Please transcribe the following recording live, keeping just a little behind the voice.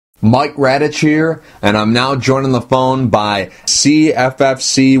Mike Radich here, and I'm now joined on the phone by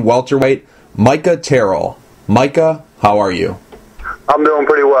CFFC Welterweight Micah Terrill. Micah, how are you? I'm doing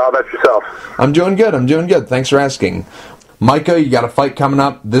pretty well. How about yourself? I'm doing good. Thanks for asking. Micah, you got a fight coming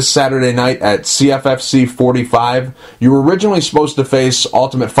up this Saturday night at CFFC 45. You were originally supposed to face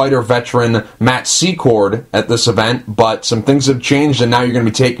Ultimate Fighter veteran Matt Secord at this event, but some things have changed, and now you're going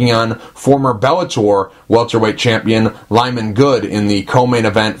to be taking on former Bellator welterweight champion Lyman Good in the co-main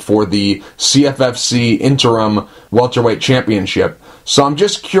event for the CFFC Interim Welterweight Championship. So I'm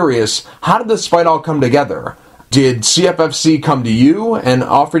just curious, how did this fight all come together? Did CFFC come to you and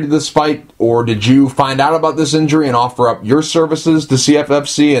offer you this fight, or did you find out about this injury and offer up your services to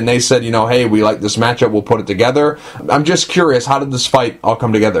CFFC and they said, hey, we like this matchup, we'll put it together? I'm just curious, how did this fight all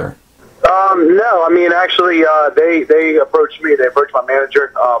come together? No, actually, they approached me. They approached my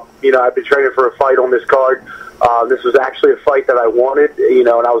manager. I've been training for a fight on this card. This was actually a fight that I wanted, and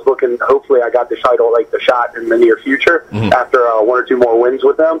I was looking, hopefully I got the shot in the near future after one or two more wins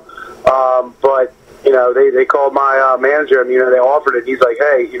with them. But they called my manager and, they offered it. He's like,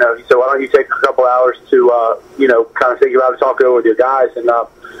 hey, he said, why don't you take a couple hours to, kind of think about it, talk over with your guys. And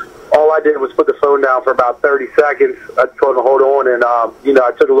all I did was put the phone down for about 30 seconds. I told him to hold on, and,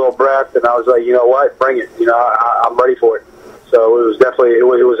 I took a little breath, and I was like, you know what, bring it. I'm ready for it. So it was definitely, it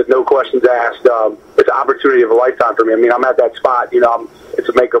was no questions asked. It's an opportunity of a lifetime for me. I'm at that spot. It's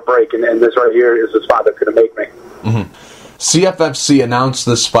a make or break, and this right here is the spot that's going to make me. CFFC announced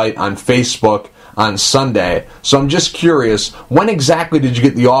this fight on Facebook on Sunday. So I'm just curious, when exactly did you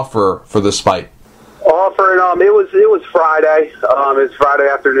get the offer for this fight? Offer, it was Friday. It was Friday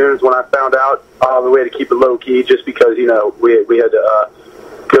afternoon is when I found out. We had to keep it low key just because we had to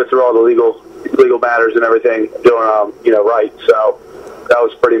go through all the legal matters and everything, doing right. So that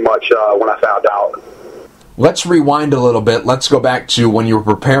was pretty much when I found out. Let's rewind a little bit. Let's go back to when you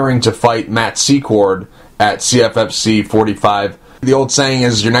were preparing to fight Matt Secord at CFFC 45. The old saying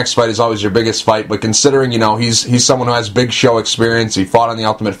is your next fight is always your biggest fight, but considering, he's someone who has big show experience, he fought on The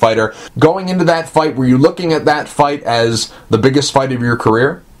Ultimate Fighter. Going into that fight, were you looking at that fight as the biggest fight of your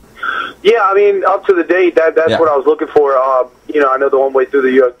career? Yeah, up to the date, that's what I was looking for. I know the one way through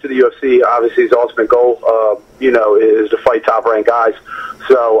to the UFC, obviously his ultimate goal, is to fight top-ranked guys.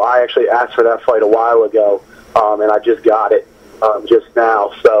 So I actually asked for that fight a while ago, and I just got it just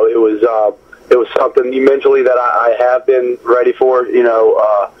now. So it was something mentally that I have been ready for.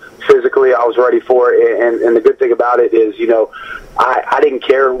 Physically I was ready for it, and the good thing about it is, I didn't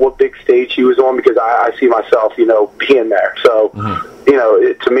care what big stage he was on because I see myself, being there. So,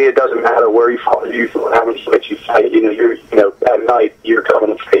 to me it doesn't matter where you fight, how many fights you fight. You're, that night you're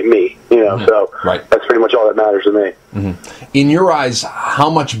coming to fight me. So right. That's pretty much all that matters to me. In your eyes, how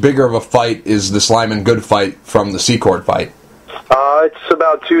much bigger of a fight is this Lyman Good fight from the Secord fight? It's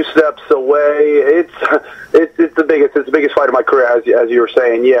about 2 steps away. It's the biggest. It's the biggest fight of my career, as you were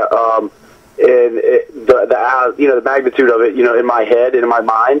saying. Yeah. And the magnitude of it, in my head and in my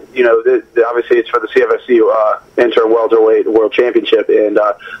mind, obviously it's for the CFFC Interim Welterweight World Championship, and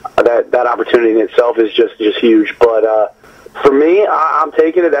that opportunity in itself is just huge. But for me, I'm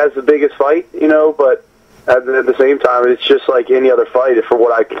taking it as the biggest fight, but. At the same time, it's just like any other fight. For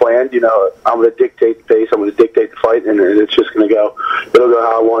what I planned, I'm going to dictate the pace. I'm going to dictate the fight, and it's just going to go. It'll go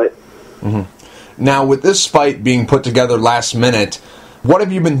how I want it. Now, with this fight being put together last minute, what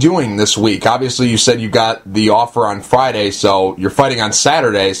have you been doing this week? Obviously, you said you got the offer on Friday, so you're fighting on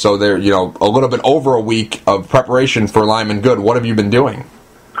Saturday. So there, a little bit over a week of preparation for Lyman Good. What have you been doing?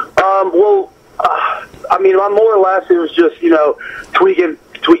 I'm more or less. It was just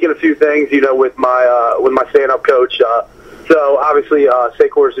tweaking a few things, with my stand-up coach. So obviously,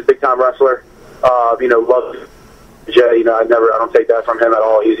 Secord is a big-time wrestler. Loves Jay. I don't take that from him at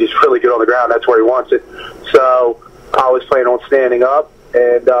all. He's really good on the ground. That's where he wants it. So I was planning on standing up,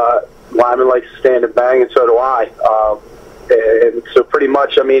 and Lyman likes to stand and bang, and so do I. And so pretty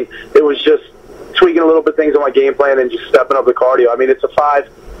much, it was just tweaking a little bit things on my game plan and just stepping up the cardio.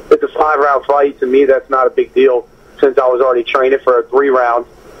 It's a 5-round fight. To me, that's not a big deal, since I was already training for a 3-round,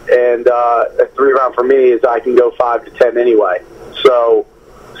 and a 3-round for me is I can go 5 to 10 anyway. So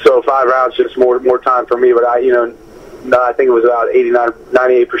 5 rounds is just more time for me. But I think it was about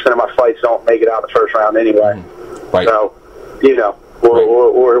 98% of my fights don't make it out the first round anyway. Right. So,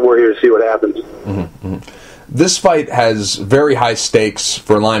 we're here to see what happens. This fight has very high stakes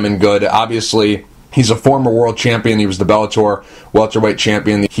for Lyman Good. Obviously, he's a former world champion. He was the Bellator welterweight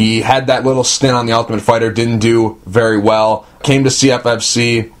champion. He had that little stint on The Ultimate Fighter, didn't do very well. Came to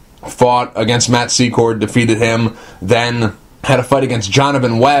CFFC, fought against Matt Secord, defeated him, then had a fight against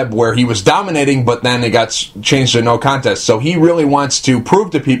Jonathan Webb where he was dominating, but then it got changed to no contest. So he really wants to prove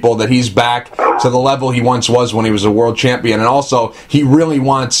to people that he's back to the level he once was when he was a world champion. And also, he really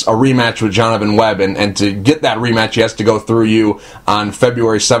wants a rematch with Jonathan Webb. And to get that rematch, he has to go through you on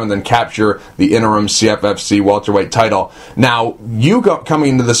February 7th and capture the interim CFFC welterweight title. Now,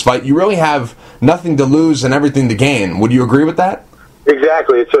 coming into this fight, you really have nothing to lose and everything to gain. Would you agree with that?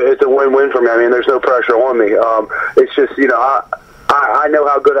 Exactly. It's a win-win for me. I mean, there's no pressure on me. It's just, I know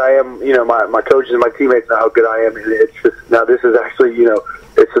how good I am. My coaches and my teammates know how good I am. And it's just, now this is actually,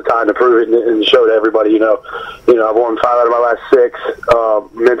 it's the time to prove it and show to everybody, I've won 5 out of my last 6.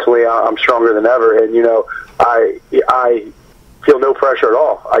 Mentally, I'm stronger than ever. And, I feel no pressure at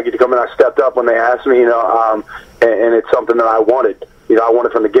all. I get to come in. I stepped up when they asked me, and it's something that I wanted. I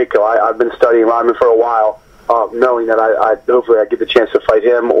wanted from the get-go. I've been studying linemen for a while. Knowing that I hopefully I get the chance to fight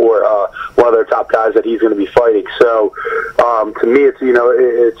him or one of their top guys that he's going to be fighting. So to me,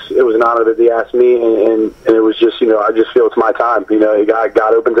 it was an honor that they asked me, and it was just I just feel it's my time.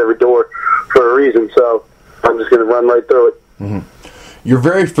 God opens every door for a reason, so I'm just going to run right through it. Mm-hmm. You're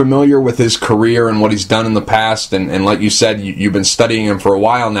very familiar with his career and what he's done in the past, and like you said, you've been studying him for a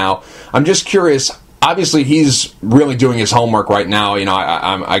while now. I'm just curious. Obviously, he's really doing his homework right now.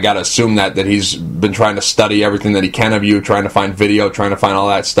 I got to assume that he's been trying to study everything that he can of you, trying to find video, trying to find all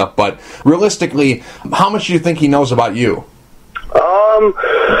that stuff. But realistically, how much do you think he knows about you? I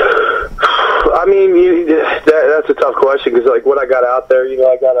mean, that's a tough question because, like, what I got out there,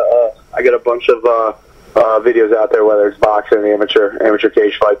 I got a bunch of videos out there, whether it's boxing, amateur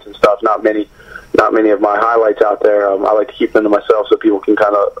cage fights and stuff. Not many of my highlights out there. I like to keep them to myself so people can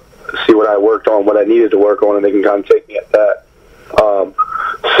kind of see what I worked on, what I needed to work on, and they can kind of take me at that.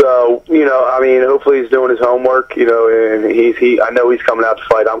 So, I mean, hopefully he's doing his homework, and I know he's coming out to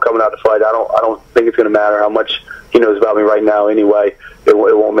fight. I'm coming out to fight. I don't think it's going to matter how much he knows about me right now anyway. It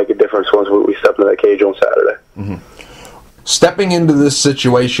won't make a difference once we step into that cage on Saturday. Mm-hmm. Stepping into this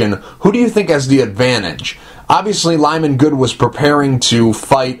situation, who do you think has the advantage? Obviously, Lyman Good was preparing to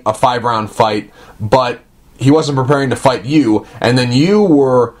fight a 5-round fight, but he wasn't preparing to fight you, and then you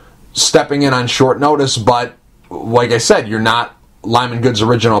were stepping in on short notice, but like I said, you're not Lyman Good's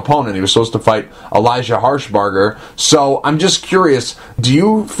original opponent. He was supposed to fight Elijah Harshbarger. So I'm just curious, do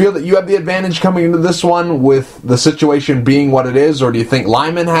you feel that you have the advantage coming into this one with the situation being what it is, or do you think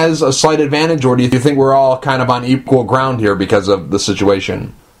Lyman has a slight advantage, or do you think we're all kind of on equal ground here because of the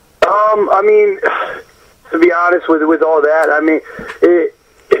situation? I mean, to be honest with all that, I mean,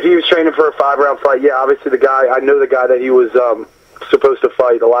 if he was training for a 5-round fight, yeah, obviously I know the guy that he was supposed to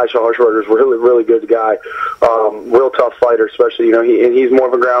fight, Elijah Harshbarger, is really, really good guy, real tough fighter, especially, he's more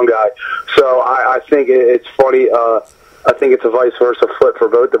of a ground guy. So I think it's funny. I think it's a vice versa flip for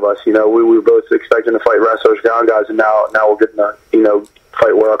both of us. We were both expecting to fight wrestlers, ground guys, and now we're getting to,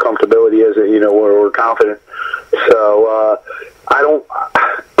 fight where our comfortability is, where we're confident. So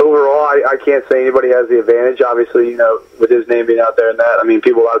overall, I can't say anybody has the advantage. Obviously, with his name being out there and that, I mean, a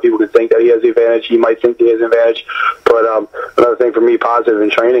lot of people can think that he has the advantage. He might think he has the advantage. But another thing for me, positive in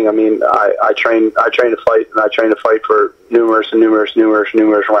training, I mean, I train to fight, and I train to fight for numerous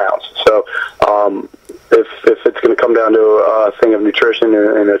rounds. So if it's going to come down to a thing of nutrition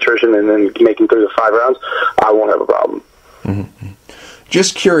and then making through the 5 rounds, I won't have a problem. Mm-hmm.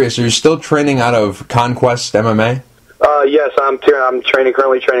 Just curious, are you still training out of Conquest MMA? Yes, I'm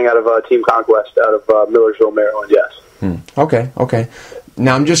currently training out of Team Conquest out of Millersville, Maryland, yes. Okay.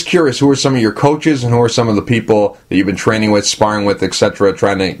 Now, I'm just curious, who are some of your coaches and who are some of the people that you've been training with, sparring with, etc.,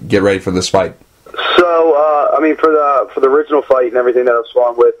 trying to get ready for this fight? So, I mean, for the original fight and everything that I was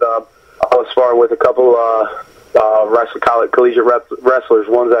sparring with a couple collegiate wrestlers.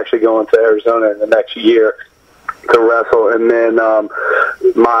 One's actually going to Arizona in the next year to wrestle, and then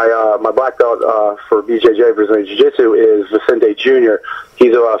my black belt for BJJ Brazilian Jiu-Jitsu is Vicente Jr.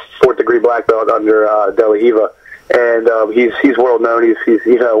 He's a 4th degree black belt under De La Riva, and he's world known. He's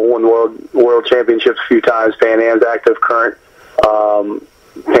won world championships a few times, Pan Am's active current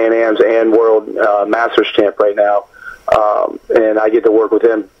Pan Am's and world Masters champ right now, and I get to work with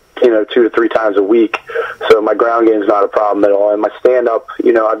him 2 to 3 times a week. So my ground game's not a problem at all, and my stand up,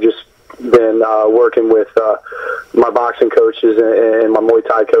 I've just been working with my boxing coaches and my Muay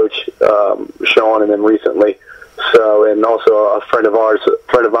Thai coach, Sean, and then recently. So, and also a friend of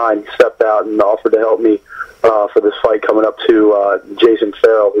mine stepped out and offered to help me for this fight coming up to Jason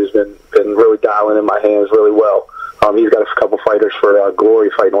Farrell, who's been really dialing in my hands really well. He's got a couple fighters for a Glory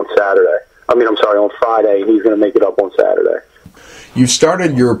fight on Friday, and he's going to make it up on Saturday. You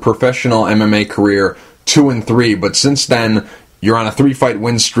started your professional MMA career 2-3, but since then you're on a 3-fight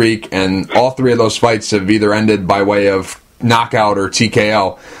win streak, and all 3 of those fights have either ended by way of knockout or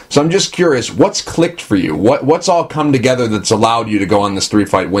TKO. So I'm just curious, what's clicked for you? What's all come together that's allowed you to go on this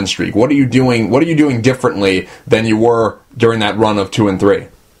 3-fight win streak? What are you doing differently than you were during that run of 2 and 3?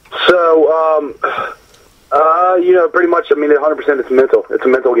 So, pretty much, 100% it's mental. It's a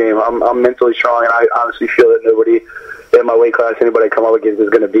mental game. I'm mentally strong, and I honestly feel that nobody in my weight class, anybody I come up against is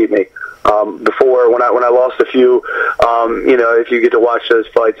going to beat me. Before, when I lost a few, if you get to watch those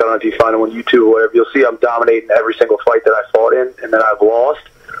fights, I don't know if you find them on YouTube or whatever, you'll see I'm dominating every single fight that I fought in, and then I've lost,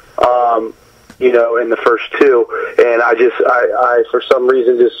 in the first 2, and I for some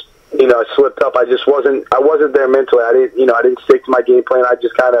reason just, I slipped up. I wasn't there mentally. I didn't stick to my game plan. I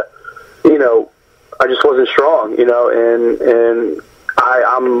just kind of, I just wasn't strong, and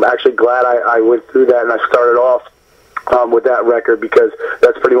I'm actually glad I went through that and I started off with that record, because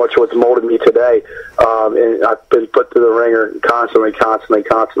that's pretty much what's molded me today. And I've been put through the ringer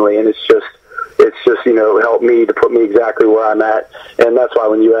constantly, and it's just helped me to put me exactly where I'm at. And that's why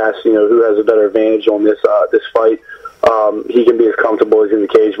when you ask, who has a better advantage on this fight, he can be as comfortable as in the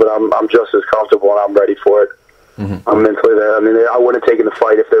cage, but I'm just as comfortable and I'm ready for it. Mm-hmm. I'm mentally there. I wouldn't have taken the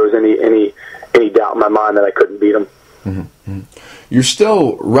fight if there was any doubt in my mind that I couldn't beat him. Mm-hmm. You're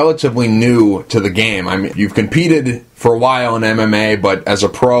still relatively new to the game. You've competed for a while in MMA, but as a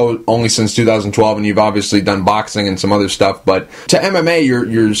pro only since 2012, and you've obviously done boxing and some other stuff. But to MMA,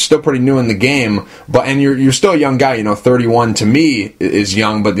 you're still pretty new in the game. And you're still a young guy. 31 to me is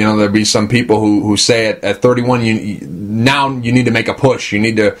young, but there'll be some people who say at 31 now you need to make a push. You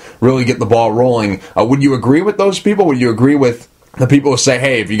need to really get the ball rolling. Would you agree with those people? Would you agree with the people who say,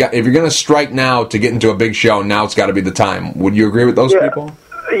 hey, if you're going to strike now to get into a big show, now it's got to be the time? Would you agree with those people?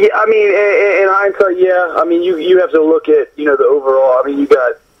 Yeah, in hindsight, yeah. You have to look at, the overall. You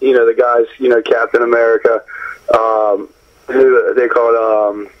got, the guys, Captain America, who they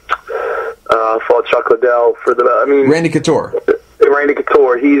call it, fought Chuck Liddell for the, Randy Couture. Randy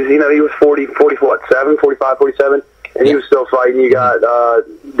Couture, he was 45, 47, and he was still fighting. You got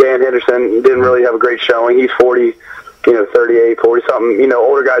Dan Henderson, didn't really have a great showing. He's 40, 38, 40-something,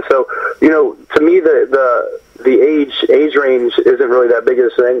 older guys. So, to me, the age range isn't really that big of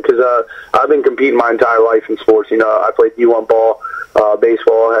a thing, because I've been competing my entire life in sports. I played D1 ball,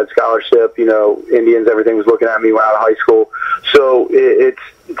 baseball, had scholarship, Indians, everything was looking at me when out of high school. So it's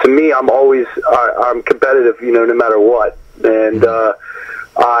to me, I'm competitive, no matter what. And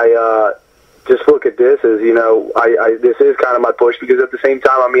I just look at this as, this is kind of my push, because at the same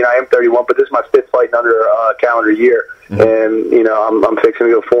time, I am 31, but this is my 5th fight in under a calendar year. Mm-hmm. And, I'm fixing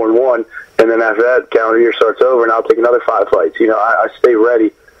to go 4-1. And then after that calendar year starts over, and I'll take another 5 fights. I stay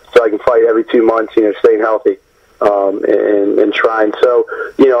ready so I can fight every 2 months, staying healthy, and trying. So,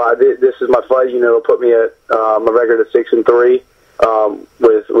 this is my fight. It'll put me at my record of 6-3,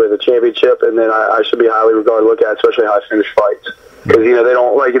 with a championship, and then I should be highly regarded, look at, especially how I finish fights. Because, they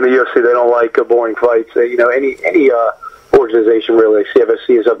don't like, in the UFC, they don't like boring fights. Any organization, really, like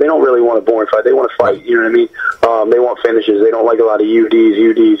CFFC and stuff, they don't really want a boring fight. They want to fight, you know what I mean? They want finishes. They don't like a lot of UDs,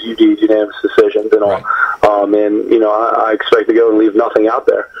 unanimous decisions and all. Right. I expect to go and leave nothing out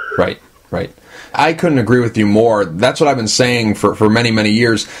there. Right. I couldn't agree with you more. That's what I've been saying for many, many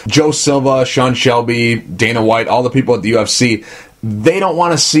years. Joe Silva, Sean Shelby, Dana White, all the people at the UFC, they don't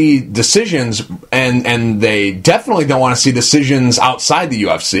want to see decisions, and they definitely don't want to see decisions outside the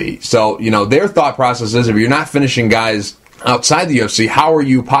UFC. So, their thought process is, if you're not finishing guys outside the UFC, how are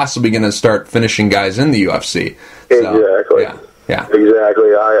you possibly going to start finishing guys in the UFC? Exactly. Yeah. Exactly.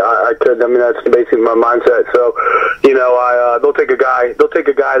 I could. That's basically my mindset. So, they'll take a guy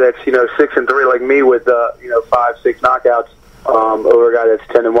that's 6-3 like me with 5, 6 knockouts. Over a guy that's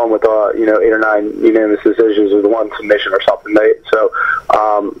 10-1 with 8 or 9 unanimous decisions with 1 submission or something. So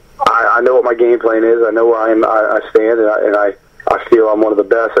I know what my game plan is. I know where I stand, and I feel I'm one of the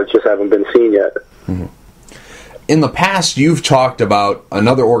best. I just haven't been seen yet. Mm-hmm. In the past, you've talked about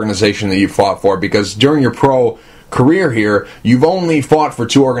another organization that you fought for, because during your pro career here, you've only fought for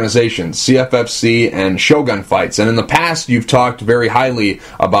 2 organizations, CFFC and Shogun Fights. And in the past, you've talked very highly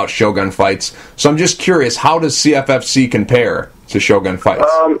about Shogun Fights. So I'm just curious, how does CFFC compare to Shogun Fights?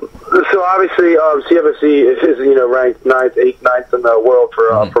 So obviously, CFFC is ranked 9th, 8th, 9th in the world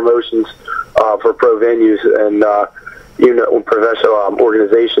for promotions for pro venues and professional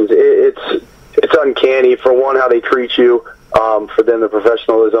organizations. It's uncanny, for one, how they treat you. For them, the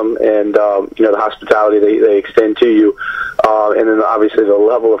professionalism and the hospitality they extend to you, and then obviously the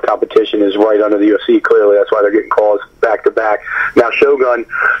level of competition is right under the UFC. Clearly, that's why they're getting calls back to back. Now, Shogun's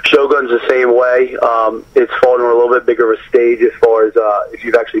the same way. It's fallen on a little bit bigger of a stage as far as if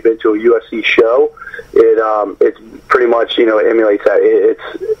you've actually been to a UFC show. it's pretty much, you know, it emulates that.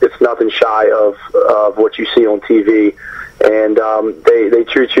 It's nothing shy of what you see on TV, and they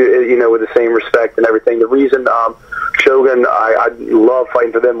treat you, you know, with the same respect and everything. The reason Shogun, I love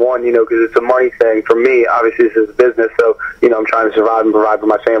fighting for them, one, you know, because it's a money thing. For me, obviously, this is a business, so, you know, I'm trying to survive and provide for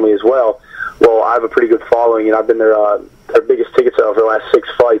my family as well. Well, I have a pretty good following, and I've been their biggest ticket seller for the last 6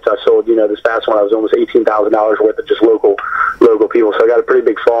 fights. I sold, you know, this past one I was almost $18,000 worth of just local people. So I got a pretty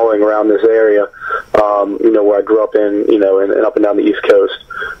big following around this area, you know, where I grew up in, you know, and up and down the East Coast.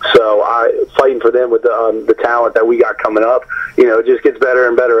 So fighting for them with the talent that we got coming up, you know, it just gets better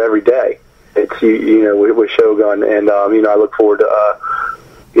and better every day. It's, you know, with Shogun, and you know, I look forward to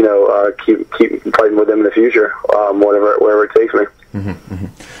you know, keep fighting with them in the future, wherever it takes me. Mm-hmm,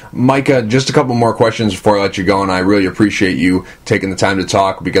 mm-hmm. Micah, just a couple more questions before I let you go, and I really appreciate you taking the time to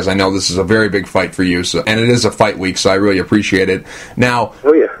talk, because I know this is a very big fight for you, and it is a fight week, so I really appreciate it. Now,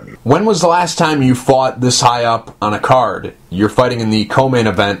 when was the last time you fought this high up on a card? You're fighting in the co-main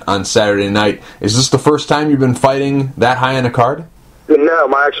event on Saturday night. Is this the first time you've been fighting that high on a card? No,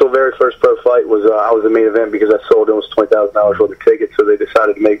 my actual very first pro fight was I was the main event because I sold almost $20,000 worth of tickets, so they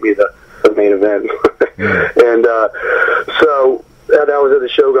decided to make me the main event. And so that was at the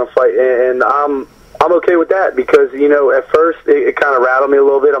Shogun fight, and I'm okay with that because, you know, at first it kind of rattled me a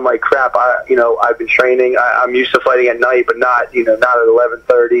little bit. I'm like, crap, you know, I've been training. I'm used to fighting at night, but not, you know, not at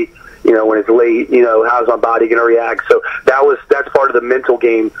 11:30. You know, when it's late, you know, how's my body going to react? So that's part of the mental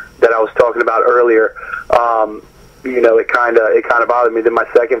game that I was talking about earlier. You know, it kind of bothered me. Then my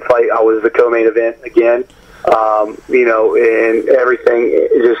second fight, I was the co-main event again. You know, and everything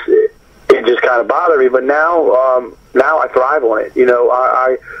it just kind of bothered me. But now I thrive on it. You know,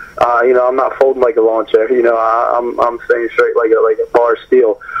 you know, I'm not folding like a lawn chair. You know, I'm staying straight like a bar of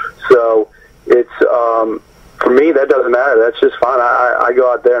steel. So it's for me, that doesn't matter. That's just fine. I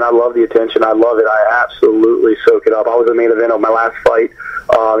go out there and I love the attention. I love it. I absolutely soak it up. I was the main event on my last fight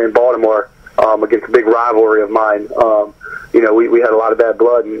in Baltimore. Against a big rivalry of mine. You know, we had a lot of bad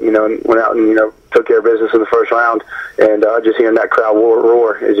blood, and, you know, and went out and, you know, took care of business in the first round, and just hearing that crowd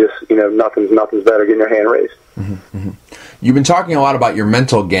roar is just, you know, nothing's better getting your hand raised. Mm-hmm, mm-hmm. You've been talking a lot about your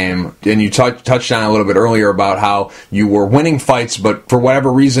mental game, and you touched on it a little bit earlier about how you were winning fights, but for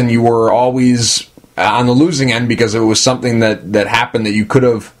whatever reason you were always on the losing end because it was something that happened that you could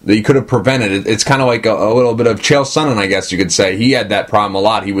have prevented. It's kind of like a little bit of Chael Sonnen, I guess you could say. He had that problem a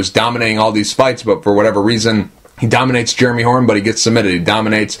lot. He was dominating all these fights, but for whatever reason, he dominates Jeremy Horn, but he gets submitted. He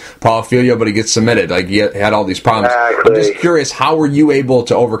dominates Paulo Filho, but he gets submitted. Like, he had all these problems. Exactly. I'm just curious, how were you able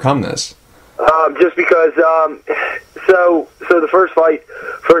to overcome this? Just because, so the first fight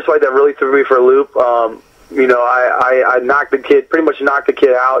that really threw me for a loop. You know, I pretty much knocked the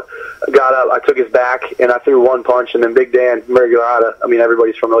kid out, got up, I took his back, and I threw one punch, and then Big Dan Murigurata, I mean,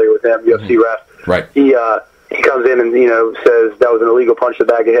 everybody's familiar with him, UFC ref. Right. He comes in and, you know, says that was an illegal punch to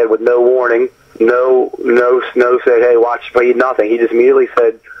the back of the head with no warning, no said, hey, watch, nothing. He just immediately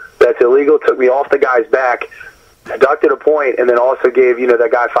said, that's illegal, took me off the guy's back, deducted a point, and then also gave, you know,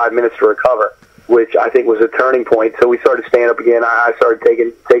 that guy 5 minutes to recover, which I think was a turning point. So we started standing up again. I started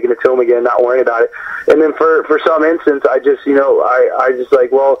taking it to him again, not worrying about it. And then for some instance, I just, you know, I just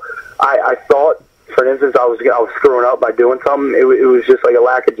like, well, I thought, for instance, I was screwing up by doing something. It was just like a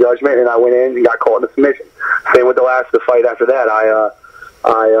lack of judgment, and I went in and got caught in a submission. Same with the fight after that. I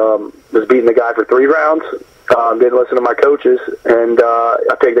was beating the guy for 3 rounds. Didn't listen to my coaches, and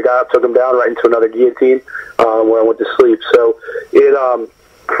I picked the guy up, took him down right into another guillotine where I went to sleep. So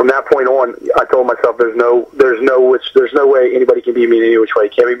from that point on, I told myself there's no way anybody can beat me in any which way. You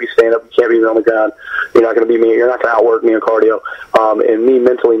can't beat me stand up. You can't beat me on the ground. You're not going to beat me. You're not going to outwork me in cardio. And me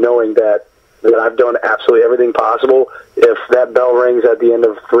mentally knowing that I've done absolutely everything possible. If that bell rings at the end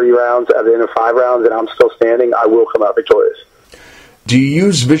of 3 rounds, at the end of 5 rounds, and I'm still standing, I will come out victorious. Do you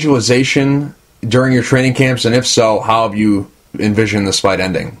use visualization during your training camps? And if so, how have you envisioned this fight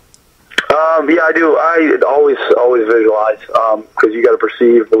ending? Yeah, I do. I always visualize because you got to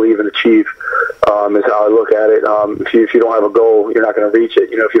perceive, believe, and achieve is how I look at it. If you don't have a goal, you're not going to reach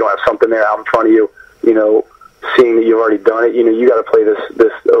it. You know, if you don't have something there out in front of you, you know, seeing that you've already done it, you know, you got to play this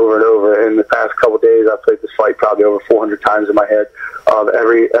over and over. In the past couple of days, I've played this fight probably over 400 times in my head.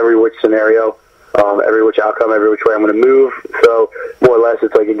 Every which scenario, every which outcome, every which way I'm going to move. So more or less,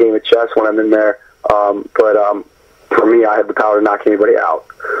 it's like a game of chess when I'm in there. But for me, I have the power to knock anybody out.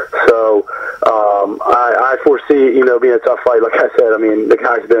 So I foresee, you know, being a tough fight. Like I said, I mean, the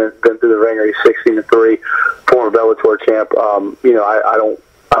guy's been through the ringer. He's 16-3, former Bellator champ. You know,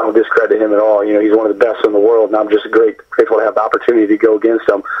 I I don't discredit him at all. You know, he's one of the best in the world, and I'm just grateful to have the opportunity to go against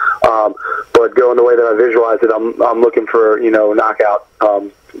him. But going the way that I visualize it, I'm looking for, you know, knockout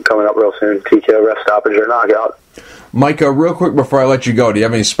coming up real soon. TKO, ref stoppage, or knockout. Micah, real quick before I let you go, do you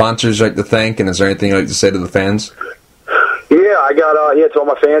have any sponsors you'd like to thank, and is there anything you'd like to say to the fans? Yeah, I got to all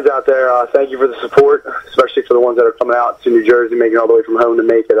my fans out there. Thank you for the support, especially for the ones that are coming out to New Jersey, making it all the way from home to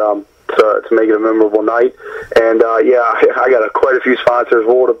make it to make it a memorable night. And I got quite a few sponsors: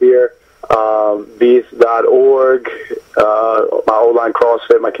 Water Beer, Beef.org, my O-line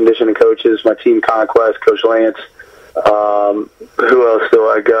CrossFit, my conditioning coaches, my team Conquest, Coach Lance. Who else do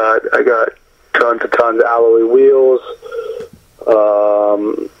I got? I got tons of Alloy Wheels.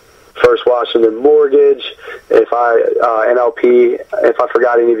 First Washington Mortgage. If I NLP. If I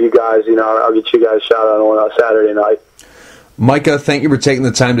forgot any of you guys, you know, I'll get you guys a shout out on Saturday night. Micah, thank you for taking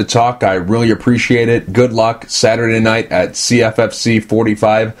the time to talk. I really appreciate it. Good luck Saturday night at CFFC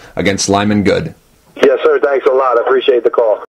 45 against Lyman Good. Yes, sir. Thanks a lot. I appreciate the call.